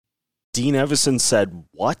Dean Evason said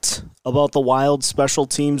what about the Wild special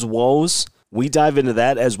teams woes? We dive into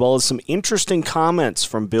that as well as some interesting comments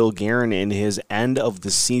from Bill Guerin in his end of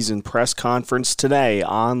the season press conference today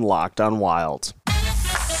on Locked On Wild.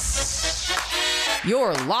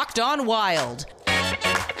 You're Locked On Wild,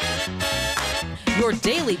 your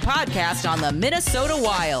daily podcast on the Minnesota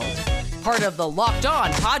Wild. Part of the Locked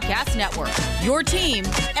On Podcast Network, your team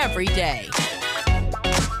every day.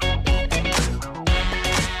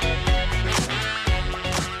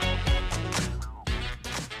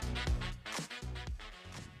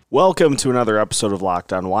 Welcome to another episode of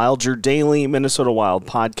Locked On Wild, your daily Minnesota Wild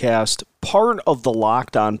podcast, part of the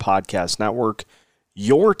Locked On Podcast Network,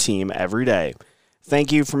 your team every day.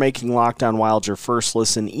 Thank you for making Locked On Wild your first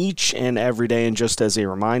listen each and every day. And just as a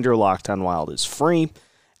reminder, Locked On Wild is free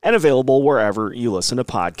and available wherever you listen to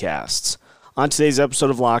podcasts. On today's episode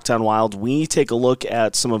of Locked On Wild, we take a look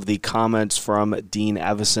at some of the comments from Dean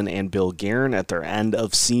Evason and Bill Guerin at their end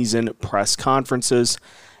of season press conferences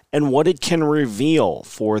and what it can reveal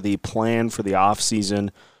for the plan for the offseason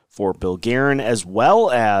for Bill Guerin, as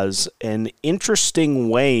well as an interesting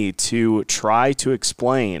way to try to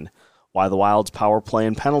explain why the Wild's power play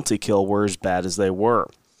and penalty kill were as bad as they were.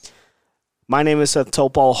 My name is Seth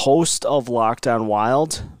Topal, host of Locked On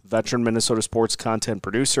Wild, veteran Minnesota sports content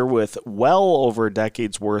producer with well over a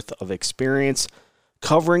decade's worth of experience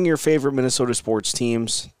covering your favorite Minnesota sports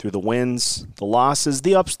teams through the wins, the losses,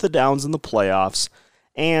 the ups, the downs, and the playoffs,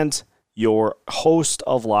 and your host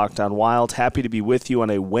of Locked On Wild. Happy to be with you on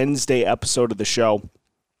a Wednesday episode of the show.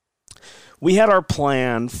 We had our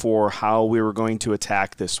plan for how we were going to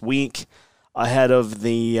attack this week ahead of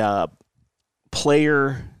the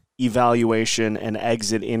player evaluation and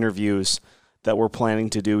exit interviews that we're planning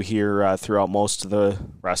to do here throughout most of the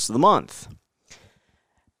rest of the month.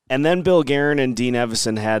 And then Bill Guerin and Dean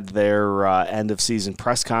Evason had their end-of-season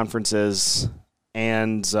press conferences,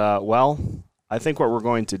 and, I think what we're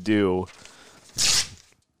going to do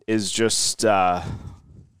is just, we're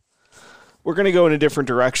going to go in a different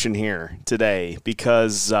direction here today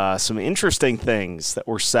because some interesting things that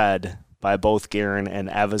were said by both Guerin and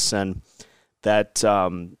Evason that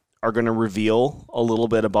are going to reveal a little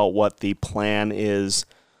bit about what the plan is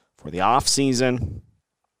for the offseason.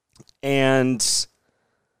 And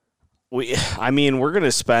we're going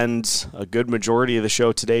to spend a good majority of the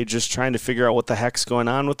show today just trying to figure out what the heck's going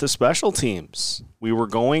on with the special teams.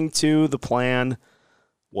 The plan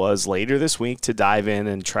was later this week to dive in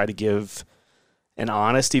and try to give an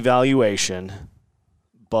honest evaluation.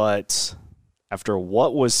 But after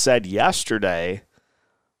what was said yesterday,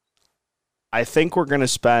 I think we're going to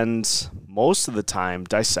spend most of the time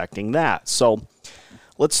dissecting that. So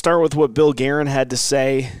let's start with what Bill Guerin had to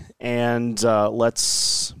say, and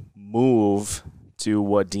let's move to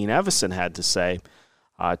what Dean Evason had to say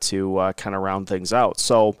to kind of round things out.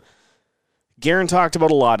 So Guerin talked about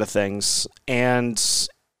a lot of things, and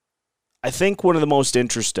I think one of the most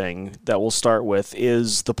interesting that we'll start with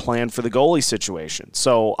is the plan for the goalie situation.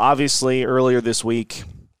 So obviously earlier this week,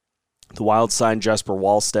 the Wild signed Jesper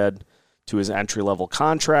Wallstedt to his entry-level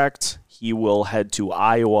contract. He will head to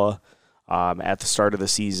Iowa at the start of the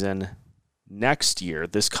season next year,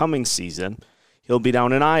 this coming season. He'll be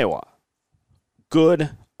down in Iowa. Good,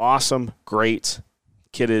 awesome, great.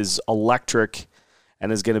 Kid is electric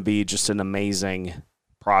and is going to be just an amazing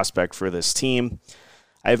prospect for this team.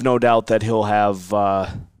 I have no doubt that he'll have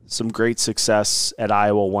some great success at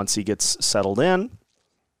Iowa once he gets settled in.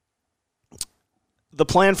 The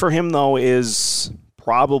plan for him, though, is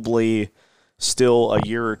probably still a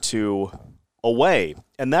year or two away.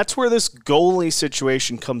 And that's where this goalie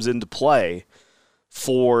situation comes into play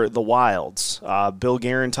for the Wilds. Bill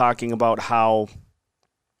Guerin talking about how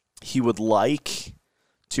he would like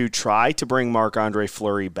to try to bring Marc-Andre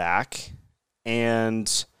Fleury back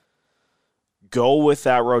and go with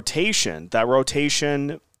that rotation. That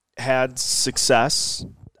rotation had success.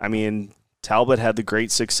 Talbot had the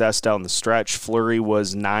great success down the stretch. Fleury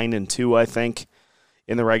was 9-2, I think,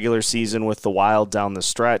 in the regular season with the Wild down the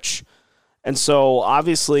stretch. And so,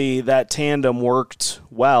 obviously, that tandem worked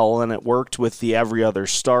well, and it worked with the every other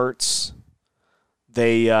starts.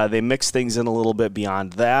 They mixed things in a little bit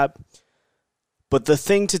beyond that. But the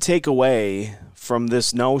thing to take away from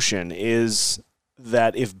this notion is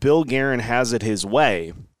that if Bill Guerin has it his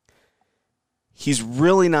way, he's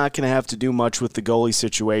really not going to have to do much with the goalie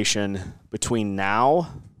situation between now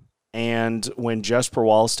and when Jesper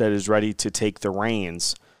Wallstedt is ready to take the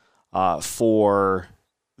reins for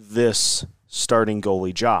this starting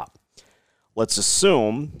goalie job. Let's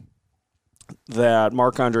assume that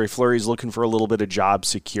Marc-Andre Fleury is looking for a little bit of job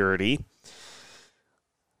security.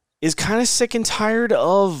 is kind of sick and tired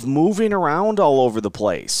of moving around all over the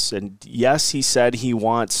place. And yes, he said he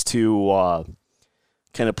wants to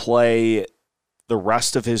kind of play the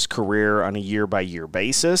rest of his career on a year-by-year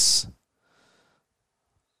basis.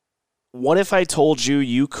 What if I told you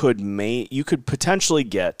you could potentially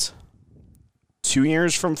get 2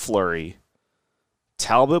 years from Fleury,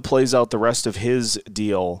 Talbot plays out the rest of his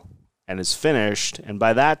deal and is finished, and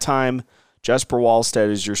by that time, Jesper Wallstedt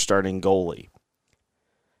is your starting goalie?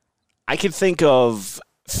 I could think of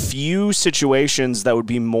few situations that would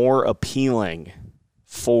be more appealing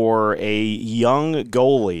for a young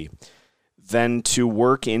goalie than to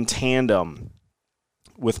work in tandem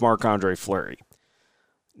with Marc-Andre Fleury.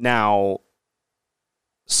 Now,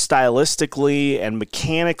 stylistically and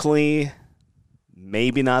mechanically,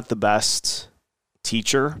 maybe not the best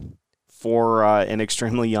teacher for an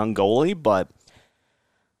extremely young goalie, but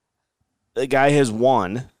the guy has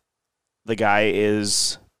won. The guy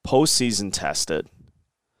is postseason tested.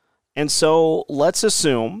 And so let's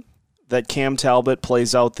assume that Cam Talbot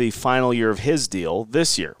plays out the final year of his deal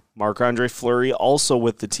this year. Marc-Andre Fleury also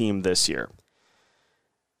with the team this year.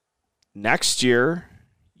 Next year,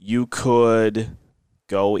 you could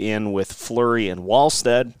go in with Fleury and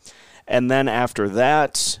Wallstedt, and then after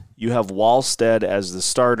that, you have Wallstedt as the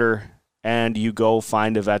starter, and you go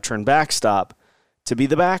find a veteran backstop to be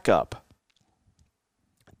the backup.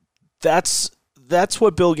 That's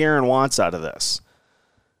what Bill Guerin wants out of this.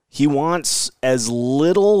 He wants as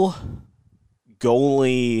little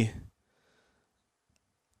goalie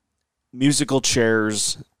musical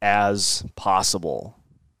chairs as possible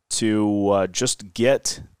to just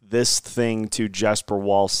get this thing to Jesper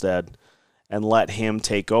Wallstedt and let him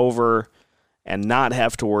take over and not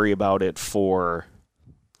have to worry about it for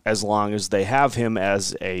as long as they have him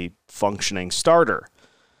as a functioning starter.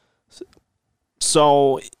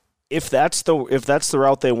 So if that's the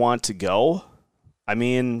route they want to go, I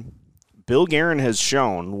mean, Bill Guerin has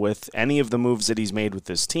shown with any of the moves that he's made with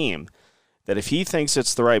this team that if he thinks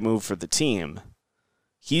it's the right move for the team,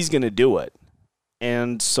 he's going to do it.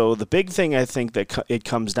 And so the big thing I think that it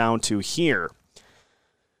comes down to here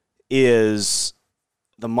is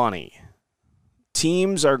the money.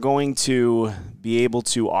 Teams are going to be able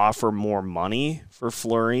to offer more money for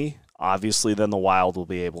Fleury, obviously, than the Wild will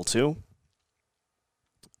be able to.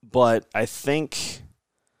 But I think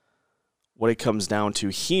what it comes down to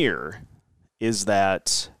here is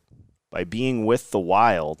that by being with the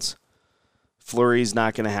Wild, Fleury's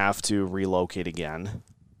not going to have to relocate again.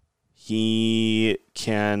 He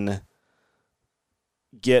can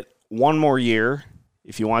get one more year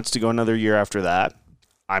if he wants to go another year after that.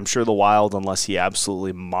 I'm sure the Wild, unless he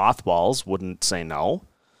absolutely mothballs, wouldn't say no.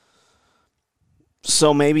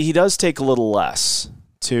 So maybe he does take a little less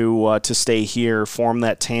to stay here, form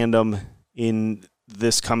that tandem in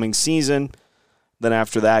this coming season. Then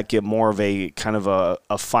after that, get more of a kind of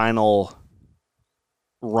a final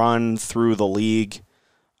run through the league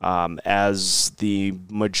as the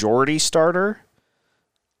majority starter.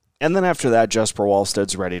 And then after that, Jesper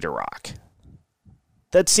Wallstedt's ready to rock.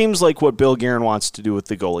 That seems like what Bill Guerin wants to do with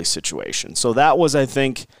the goalie situation. So that was, I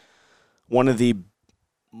think, one of the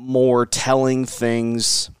more telling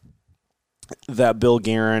things that Bill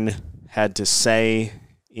Guerin had to say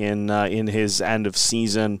in his end of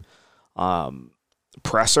season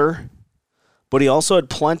presser. But he also had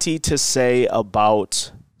plenty to say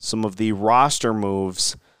about some of the roster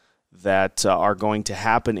moves that are going to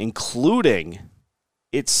happen, including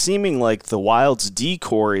it's seeming like the Wild's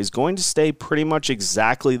D-core is going to stay pretty much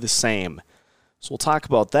exactly the same. So we'll talk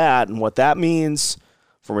about that and what that means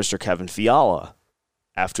for Mr. Kevin Fiala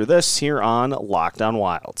after this here on Locked On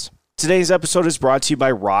Wild. Today's episode is brought to you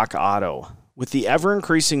by Rock Auto. With the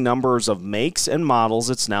ever-increasing numbers of makes and models,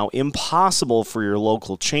 it's now impossible for your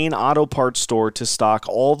local chain auto parts store to stock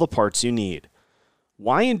all the parts you need.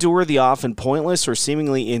 Why endure the often pointless or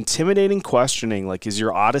seemingly intimidating questioning like is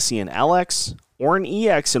your Odyssey an LX or an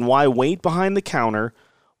EX, and why wait behind the counter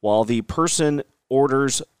while the person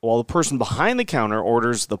behind the counter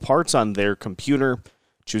orders the parts on their computer,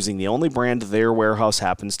 choosing the only brand their warehouse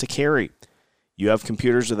happens to carry? You have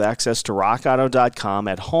computers with access to rockauto.com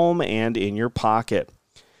at home and in your pocket.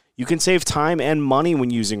 You can save time and money when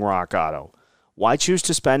using Rock Auto. Why choose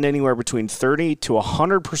to spend anywhere between 30 to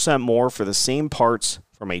 100% more for the same parts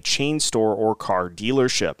from a chain store or car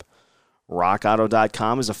dealership?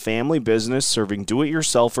 RockAuto.com is a family business serving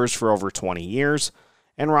do-it-yourselfers for over 20 years,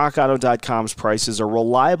 and RockAuto.com's prices are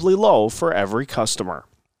reliably low for every customer.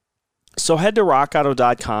 So head to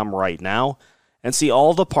RockAuto.com right now and see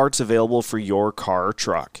all the parts available for your car or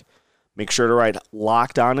truck. Make sure to write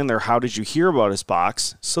Locked On in their How Did You Hear About Us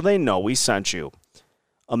box so they know we sent you.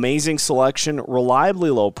 Amazing selection, reliably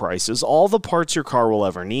low prices, all the parts your car will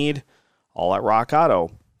ever need, all at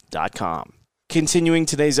rockauto.com. Continuing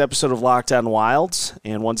today's episode of Locked On Wilds,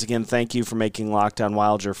 and once again, thank you for making Locked On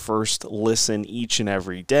Wild your first listen each and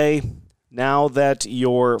every day. Now that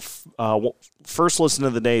your first listen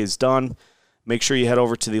of the day is done, make sure you head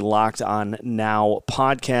over to the Locked On Now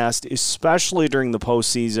podcast, especially during the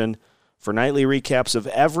postseason, for nightly recaps of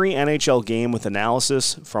every NHL game with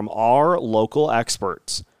analysis from our local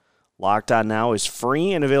experts. Locked On Now is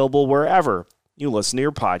free and available wherever you listen to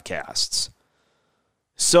your podcasts.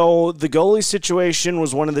 So the goalie situation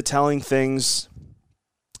was one of the telling things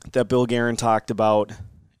that Bill Guerin talked about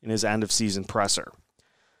in his end-of-season presser.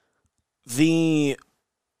 The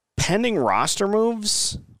pending roster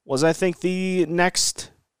moves was, I think, the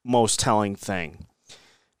next most telling thing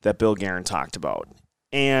that Bill Guerin talked about.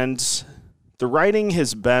 And the writing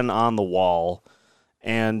has been on the wall,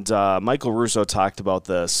 and Michael Russo talked about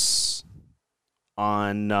this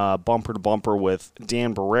on Bumper to Bumper with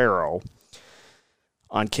Dan Barrero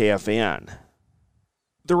on KFAN.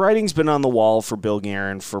 The writing's been on the wall for Bill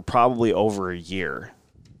Guerin for probably over a year,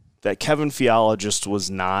 that Kevin Fiala just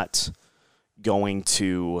was not going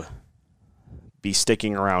to be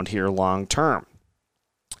sticking around here long term.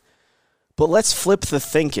 But let's flip the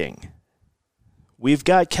thinking. We've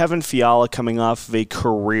got Kevin Fiala coming off of a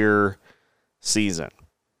career season.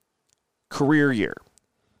 Career year.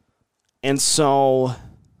 And so,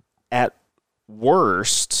 at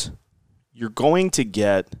worst, you're going to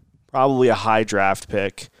get probably a high draft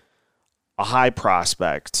pick, a high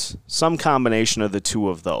prospect, some combination of the two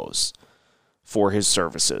of those for his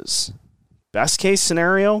services. Best case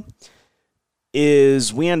scenario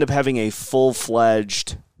is we end up having a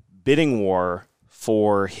full-fledged bidding war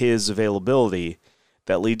for his availability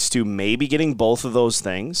that leads to maybe getting both of those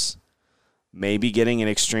things, maybe getting an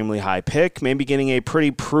extremely high pick, maybe getting a pretty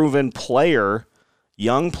proven player,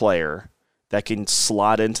 young player, that can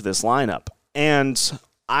slot into this lineup. And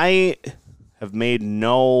I have made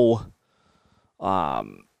no...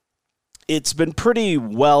 it's been pretty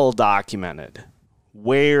well documented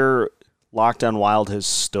where Locked On Wild has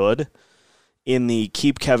stood in the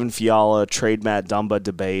keep Kevin Fiala, trade Matt Dumba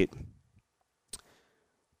debate.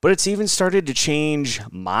 But it's even started to change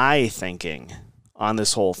my thinking on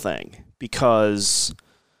this whole thing. Because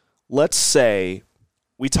let's say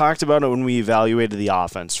we talked about it when we evaluated the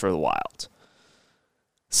offense for the Wild.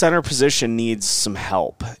 Center position needs some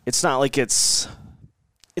help. It's not like it's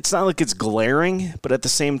glaring, but at the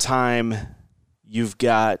same time, you've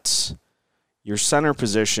got your center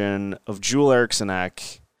position of Joel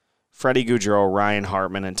Eriksson-Ek, Freddie Gaudreau, Ryan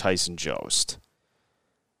Hartman, and Tyson Jost.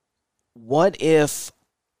 What if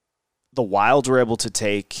the Wild were able to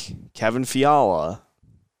take Kevin Fiala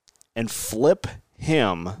and flip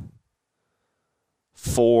him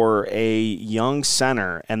for a young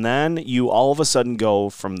center, and then you all of a sudden go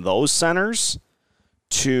from those centers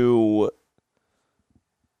to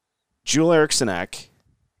Joel Eriksson-Ek,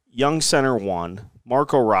 young center 1,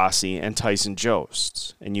 Marco Rossi, and Tyson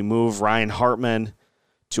Jost. And you move Ryan Hartman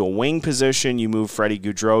to a wing position. You move Freddie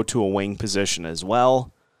Gaudreau to a wing position as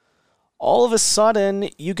well. All of a sudden,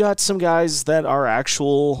 you got some guys that are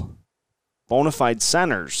actual bona fide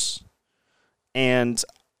centers. And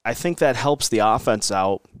I think that helps the offense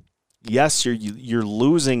out. Yes, you're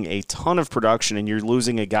losing a ton of production, and you're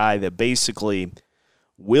losing a guy that basically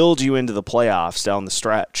willed you into the playoffs down the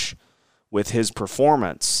stretch with his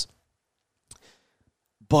performance.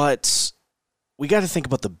 But we got to think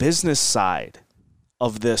about the business side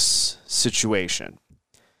of this situation.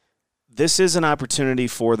 This is an opportunity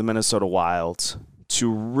for the Minnesota Wild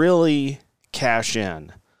to really cash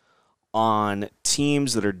in on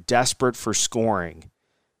teams that are desperate for scoring,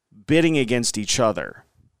 bidding against each other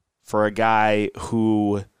for a guy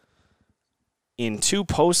who in 2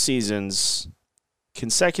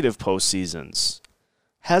 consecutive postseasons,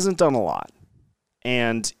 hasn't done a lot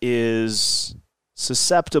and is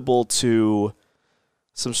susceptible to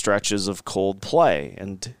some stretches of cold play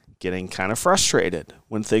and getting kind of frustrated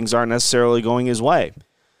when things aren't necessarily going his way.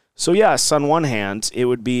 So yes, on one hand, it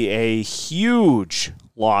would be a huge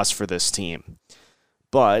loss for this team,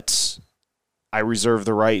 but I reserve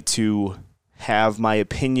the right to have my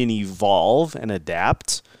opinion evolve and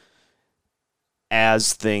adapt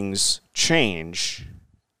as things change.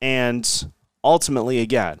 And ultimately,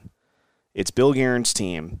 again, it's Bill Guerin's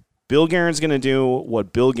team. Bill Guerin's going to do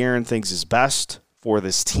what Bill Guerin thinks is best for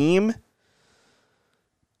this team.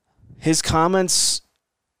 His comments,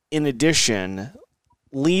 in addition,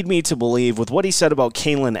 lead me to believe with what he said about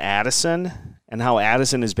Calen Addison and how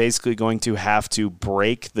Addison is basically going to have to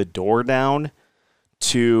break the door down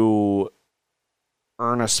to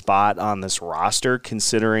earn a spot on this roster,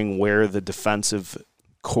 considering where the defensive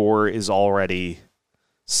core is already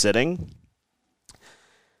sitting,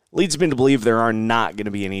 leads me to believe there are not going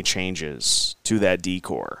to be any changes to that D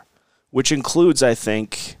core, which includes, I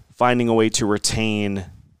think, finding a way to retain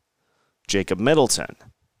Jacob Middleton.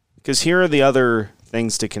 Because here are the other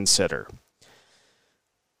things to consider.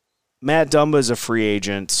 Matt Dumba is a free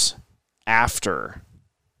agent after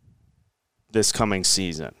this coming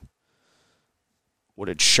season. Would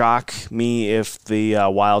it shock me if the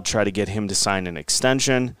Wild try to get him to sign an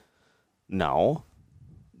extension? No.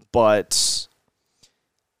 But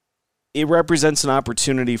it represents an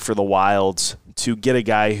opportunity for the Wild to get a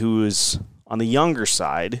guy who is on the younger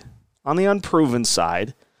side, on the unproven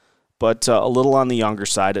side, but a little on the younger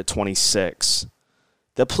side at 26,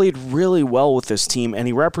 that played really well with this team, and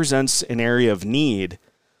he represents an area of need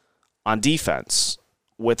on defense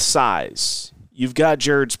with size. You've got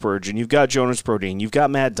Jared Spurgeon, you've got Jonas Brodin, you've got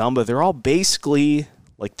Matt Dumba. They're all basically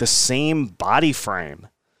like the same body frame.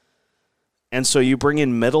 And so you bring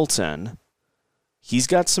in Middleton. He's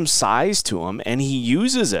got some size to him, and he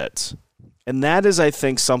uses it. And that is, I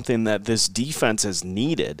think, something that this defense has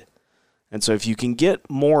needed. And so if you can get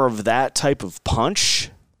more of that type of punch,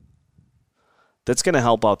 that's going to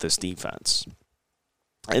help out this defense.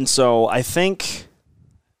 And so I think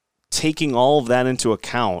taking all of that into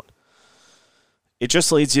account, it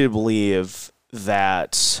just leads you to believe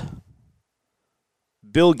that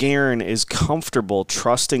Bill Guerin is comfortable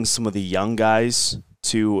trusting some of the young guys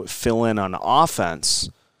to fill in on offense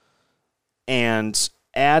and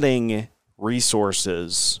adding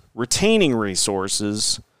resources, retaining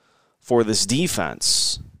resources for this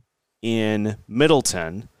defense in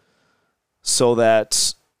Middleton so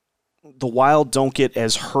that the Wild don't get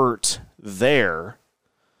as hurt there.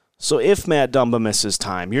 So if Matt Dumba misses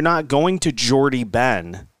time, you're not going to Jordy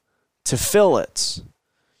Ben to fill it.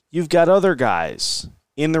 You've got other guys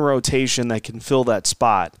in the rotation that can fill that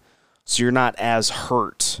spot, so you're not as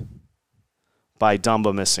hurt by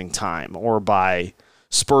Dumba missing time or by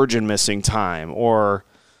Spurgeon missing time or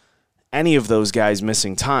any of those guys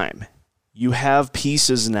missing time. You have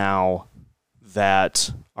pieces now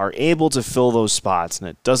that are able to fill those spots, and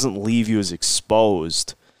it doesn't leave you as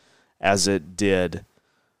exposed as it did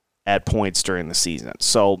at points during the season.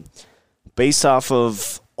 So based off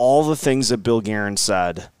of all the things that Bill Guerin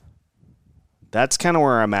said, that's kind of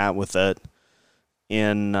where I'm at with it.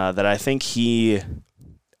 In that I think he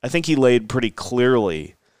laid pretty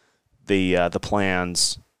clearly the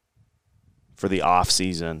plans for the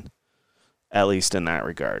offseason, at least in that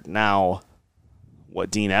regard. Now, what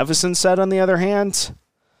Dean Evason said, on the other hand,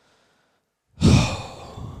 it's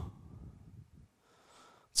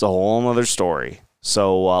a whole other story.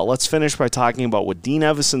 So let's finish by talking about what Dean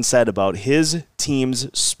Evason said about his team's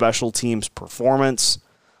special teams performance.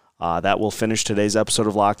 That will finish today's episode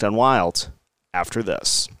of Locked on Wild after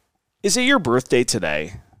this. Is it your birthday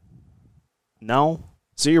today? No?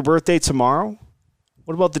 Is it your birthday tomorrow?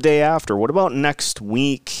 What about the day after? What about next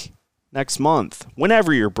week, next month?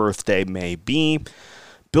 Whenever your birthday may be,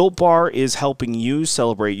 Built Bar is helping you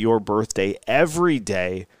celebrate your birthday every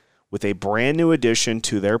day with a brand new addition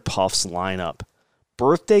to their Puffs lineup.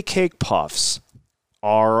 Birthday cake puffs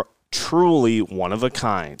are truly one of a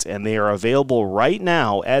kind, and they are available right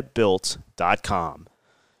now at Built.com.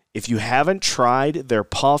 If you haven't tried their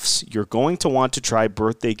puffs, you're going to want to try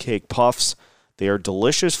birthday cake puffs. They are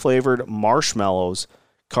delicious flavored marshmallows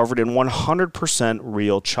covered in 100%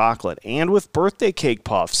 real chocolate. And with birthday cake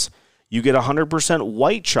puffs, you get 100%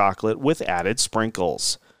 white chocolate with added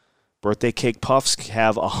sprinkles. Birthday cake puffs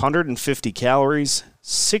have 150 calories,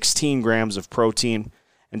 16 grams of protein,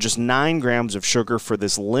 and just 9 grams of sugar for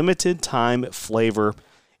this limited time flavor.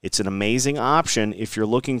 It's an amazing option if you're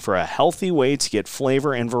looking for a healthy way to get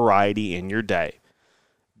flavor and variety in your day.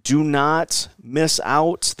 Do not miss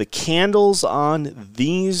out. The candles on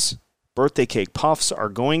these birthday cake puffs are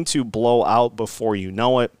going to blow out before you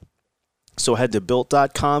know it. So head to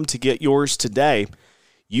Built.com to get yours today.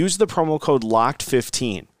 Use the promo code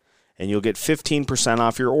LOCKED15 and you'll get 15%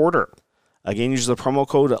 off your order. Again, use the promo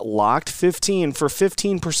code LOCKED15 for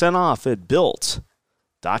 15% off at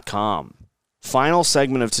Built.com. Final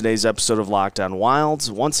segment of today's episode of Locked on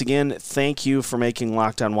Wilds. Once again, thank you for making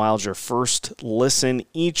Locked on Wild your first listen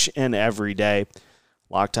each and every day.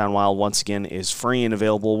 Locked on Wild, once again, is free and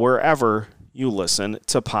available wherever you listen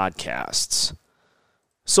to podcasts.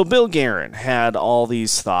 So Bill Guerin had all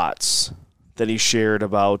these thoughts that he shared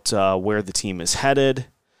about where the team is headed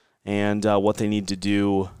and what they need to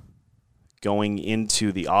do going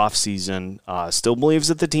into the offseason. Still believes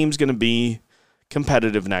that the team's going to be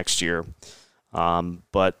competitive next year.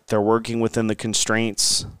 But they're working within the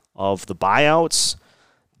constraints of the buyouts.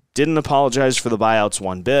 Didn't apologize for the buyouts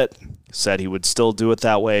one bit. Said he would still do it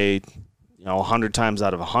that way, 100 times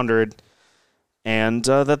out of 100. And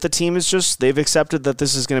that the team is they've accepted that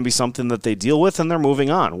this is going to be something that they deal with and they're moving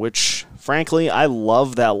on, which, frankly, I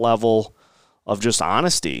love that level of just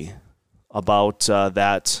honesty about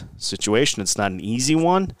that situation. It's not an easy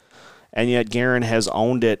one, and yet Guerin has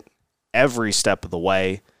owned it every step of the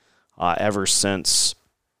way ever since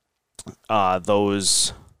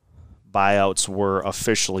those buyouts were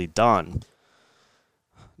officially done.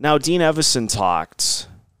 Now, Dean Evason talked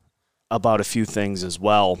about a few things as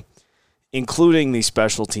well, including the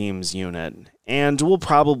special teams unit, and we'll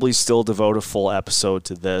probably still devote a full episode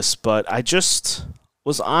to this, but I just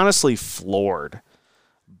was honestly floored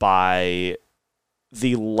by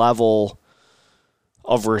the level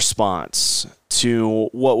of response to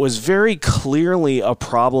what was very clearly a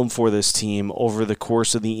problem for this team over the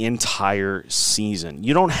course of the entire season.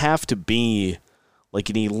 You don't have to be like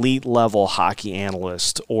an elite level hockey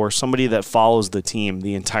analyst or somebody that follows the team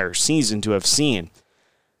the entire season to have seen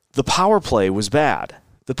the power play was bad.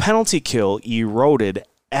 The penalty kill eroded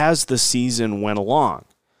as the season went along.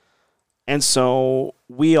 And so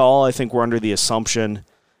we all, I think, were under the assumption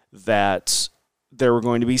that there were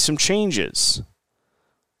going to be some changes.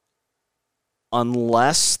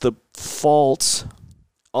 Unless the fault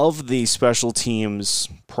of the special teams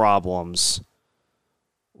problems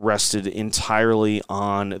rested entirely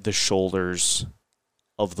on the shoulders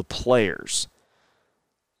of the players.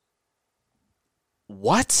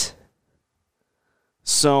 What?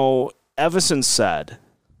 So Evason said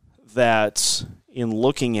that in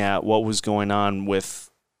looking at what was going on with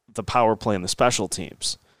the power play and the special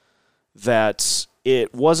teams, that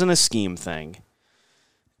it wasn't a scheme thing.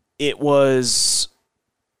 It was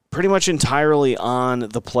pretty much entirely on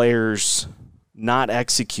the players not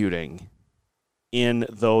executing in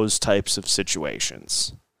those types of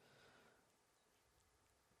situations.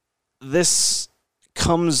 This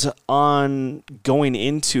comes on going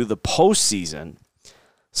into the postseason,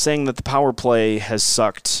 saying that the power play has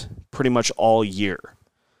sucked pretty much all year,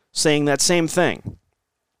 saying that same thing,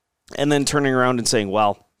 and then turning around and saying,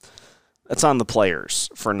 well, that's on the players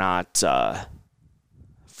for not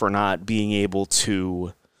being able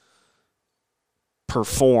to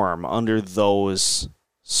perform under those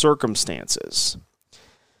circumstances.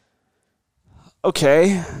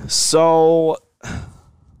 Okay, so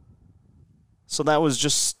that was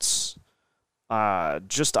just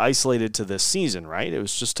isolated to this season, right? It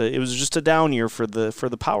was just a down year for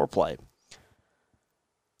the power play.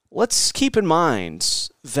 Let's keep in mind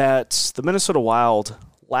that the Minnesota Wild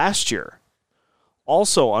last year,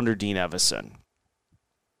 also under Dean Evason,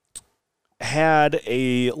 had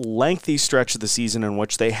a lengthy stretch of the season in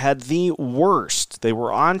which they had the worst. They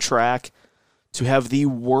were on track to have the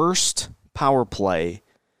worst power play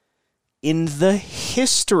in the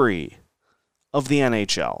history of the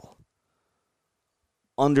NHL.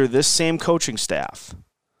 Under this same coaching staff,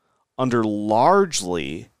 under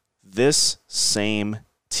largely this same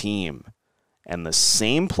team, and the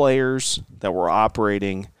same players that were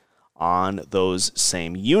operating on those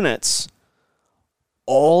same units,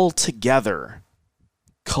 all together,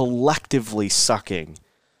 collectively sucking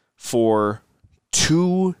for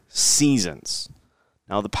 2 seasons.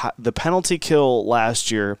 Now, the penalty kill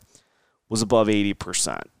last year was above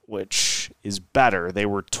 80%, which is better. They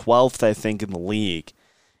were 12th, I think, in the league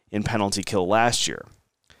in penalty kill last year.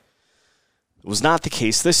 It was not the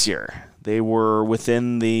case this year. They were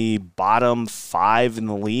within the bottom 5 in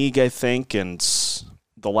the league, I think, and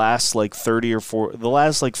the last 30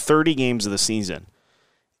 games of the season,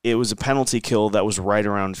 it was a penalty kill that was right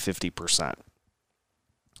around 50%.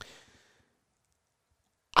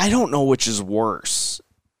 I don't know which is worse.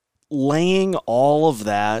 Laying all of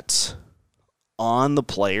that on the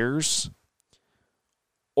players,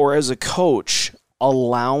 or as a coach,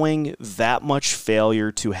 allowing that much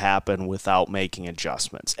failure to happen without making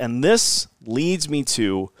adjustments. And this leads me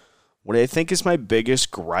to what I think is my biggest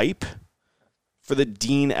gripe for the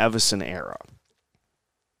Dean Evason era.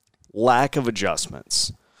 Lack of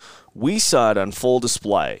adjustments. We saw it on full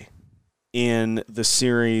display in the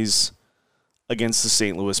series against the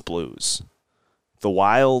St. Louis Blues. The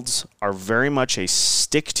Wilds are very much a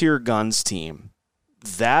stick-to-your-guns team.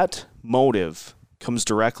 That motive comes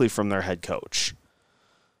directly from their head coach.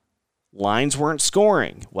 Lines weren't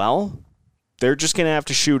scoring. Well, they're just going to have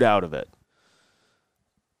to shoot out of it.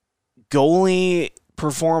 Goalie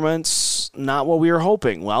performance, not what we were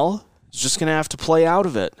hoping. Well, it's just going to have to play out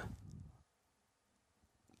of it.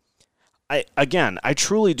 I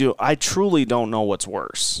truly don't know what's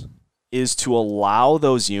worse. is to allow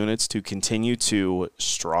those units to continue to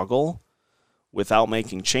struggle without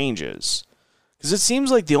making changes. Because it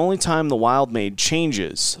seems like the only time the Wild made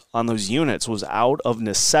changes on those units was out of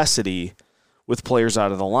necessity with players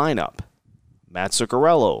out of the lineup. Matt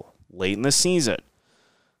Zuccarello, late in the season,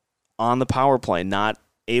 on the power play, not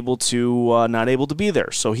able to be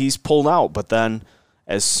there. So he's pulled out. But then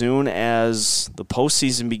as soon as the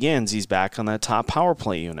postseason begins, he's back on that top power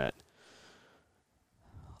play unit.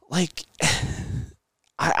 Like,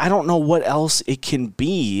 I don't know what else it can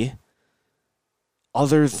be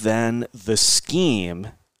other than the scheme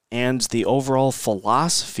and the overall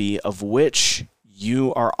philosophy of which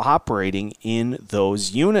you are operating in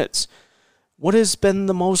those units. What was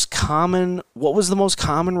the most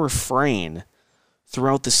common refrain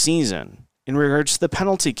throughout the season in regards to the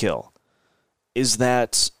penalty kill? Is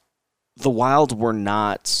that the Wild were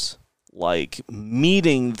not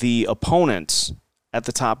meeting the opponents at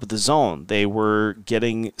the top of the zone. They were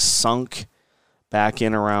getting sunk back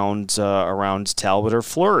in around Talbot or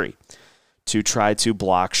Fleury to try to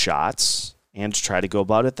block shots and to try to go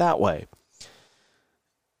about it that way.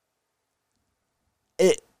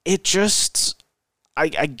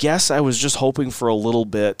 I guess I was just hoping for a little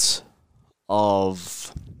bit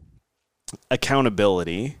of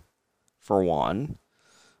accountability, for one,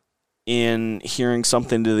 in hearing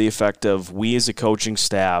something to the effect of, we as a coaching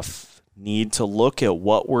staff need to look at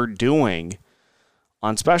what we're doing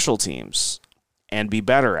on special teams and be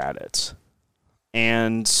better at it.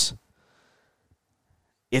 And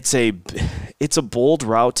it's a bold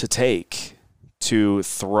route to take, to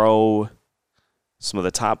throw some of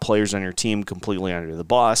the top players on your team completely under the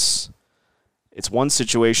bus. It's one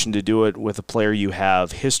situation to do it with a player you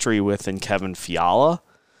have history with in Kevin Fiala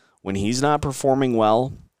when he's not performing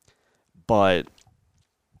well, but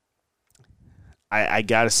I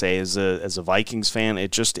gotta say, as a Vikings fan,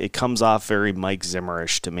 it comes off very Mike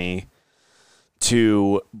Zimmer-ish to me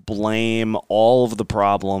to blame all of the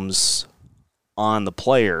problems on the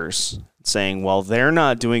players, saying, well, they're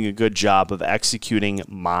not doing a good job of executing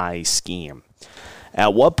my scheme.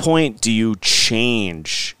 At what point do you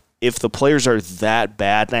change if the players are that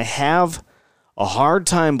bad? And I have a hard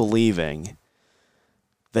time believing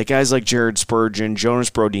that guys like Jared Spurgeon, Jonas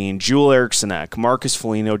Brodin, Joel Eriksson, Marcus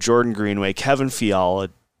Foligno, Jordan Greenway, Kevin Fiala,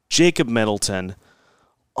 Jacob Middleton,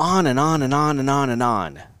 on and on and on and on and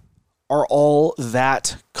on, are all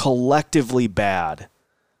that collectively bad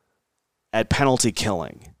at penalty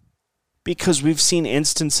killing. Because we've seen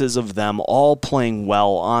instances of them all playing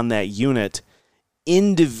well on that unit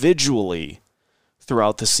individually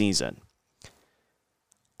throughout the season.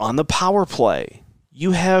 On the power play,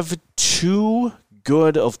 you have too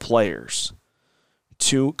good of players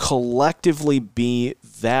to collectively be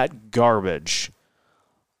that garbage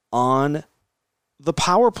on the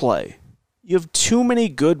power play. You have too many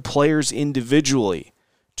good players individually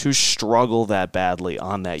to struggle that badly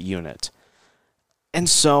on that unit. And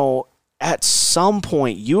so at some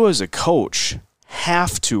point, you as a coach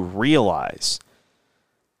have to realize,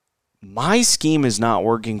 my scheme is not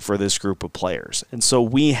working for this group of players, and so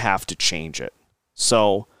we have to change it.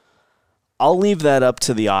 So I'll leave that up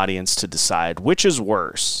to the audience to decide which is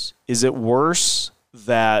worse. Is it worse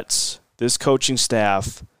that this coaching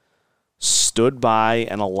staff stood by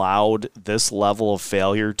and allowed this level of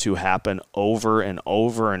failure to happen over and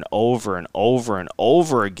over and over and over and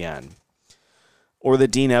over again? Or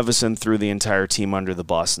that Dean Evason threw the entire team under the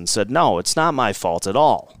bus and said, no, it's not my fault at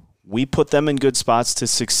all. We put them in good spots to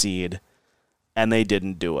succeed, and they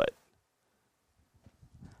didn't do it.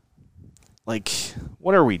 Like,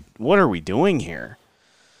 what are we doing here?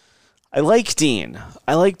 I like Dean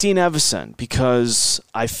Evason because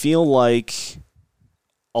I feel like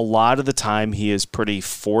a lot of the time he is pretty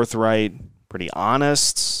forthright, pretty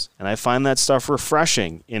honest, and I find that stuff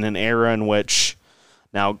refreshing in an era in which,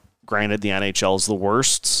 now granted the NHL is the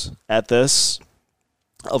worst at this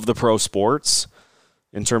of the pro sports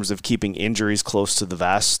in terms of keeping injuries close to the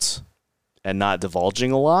vest and not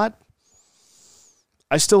divulging a lot,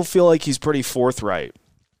 I still feel like he's pretty forthright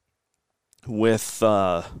with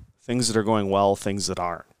things that are going well, things that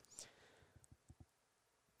aren't.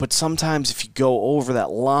 But sometimes if you go over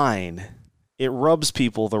that line, it rubs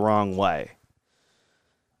people the wrong way.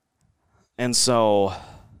 And so,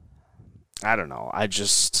 I don't know. I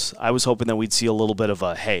was hoping that we'd see a little bit of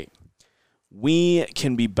a, hey, we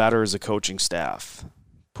can be better as a coaching staff,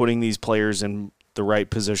 putting these players in the right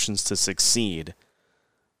positions to succeed.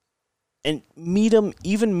 And meet them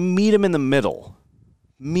in the middle.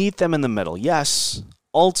 Meet them in the middle. Yes,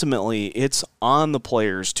 ultimately, it's on the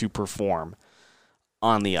players to perform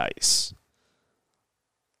on the ice.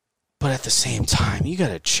 But at the same time, you got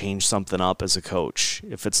to change something up as a coach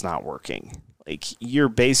if it's not working. Like you're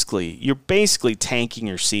basically tanking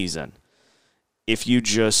your season if you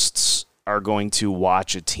just are going to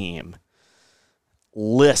watch a team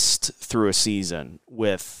list through a season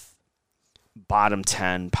with bottom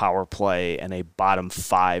 10 power play and a bottom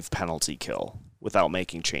 5 penalty kill without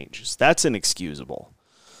making changes. That's inexcusable.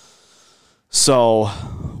 So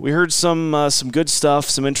we heard some good stuff,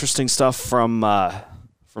 some interesting stuff from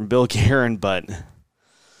Bill Guerin, but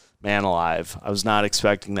man alive, I was not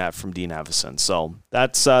expecting that from Dean Evason. So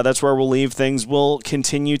that's where we'll leave things. We'll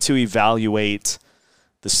continue to evaluate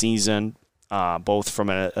the season, both from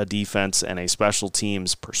a defense and a special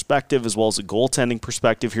teams perspective, as well as a goaltending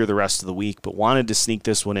perspective here the rest of the week, but wanted to sneak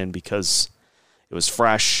this one in because it was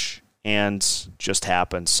fresh and just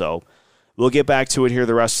happened. So we'll get back to it here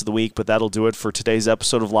the rest of the week, but that'll do it for today's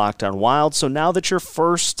episode of Locked On Wild. So now that your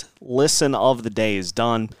first listen of the day is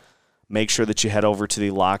done, make sure that you head over to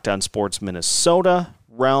the Locked On Sports Minnesota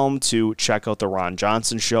realm to check out the Ron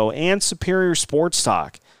Johnson Show and Superior Sports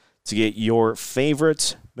Talk to get your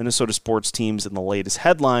favorite Minnesota sports teams and the latest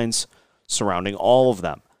headlines surrounding all of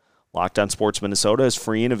them. Locked On Sports Minnesota is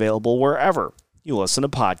free and available wherever you listen to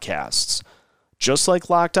podcasts. Just like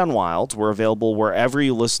Locked On Wild, we're available wherever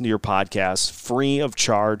you listen to your podcasts, free of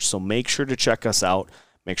charge, so make sure to check us out.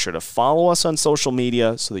 Make sure to follow us on social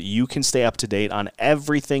media so that you can stay up to date on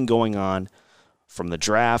everything going on, from the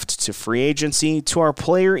draft to free agency to our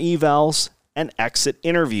player evals and exit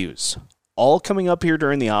interviews. All coming up here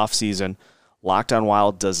during the offseason. Locked On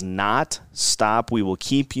Wild does not stop. We will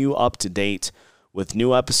keep you up to date with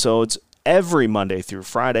new episodes every Monday through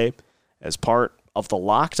Friday as part of the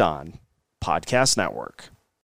Locked On Podcast Network.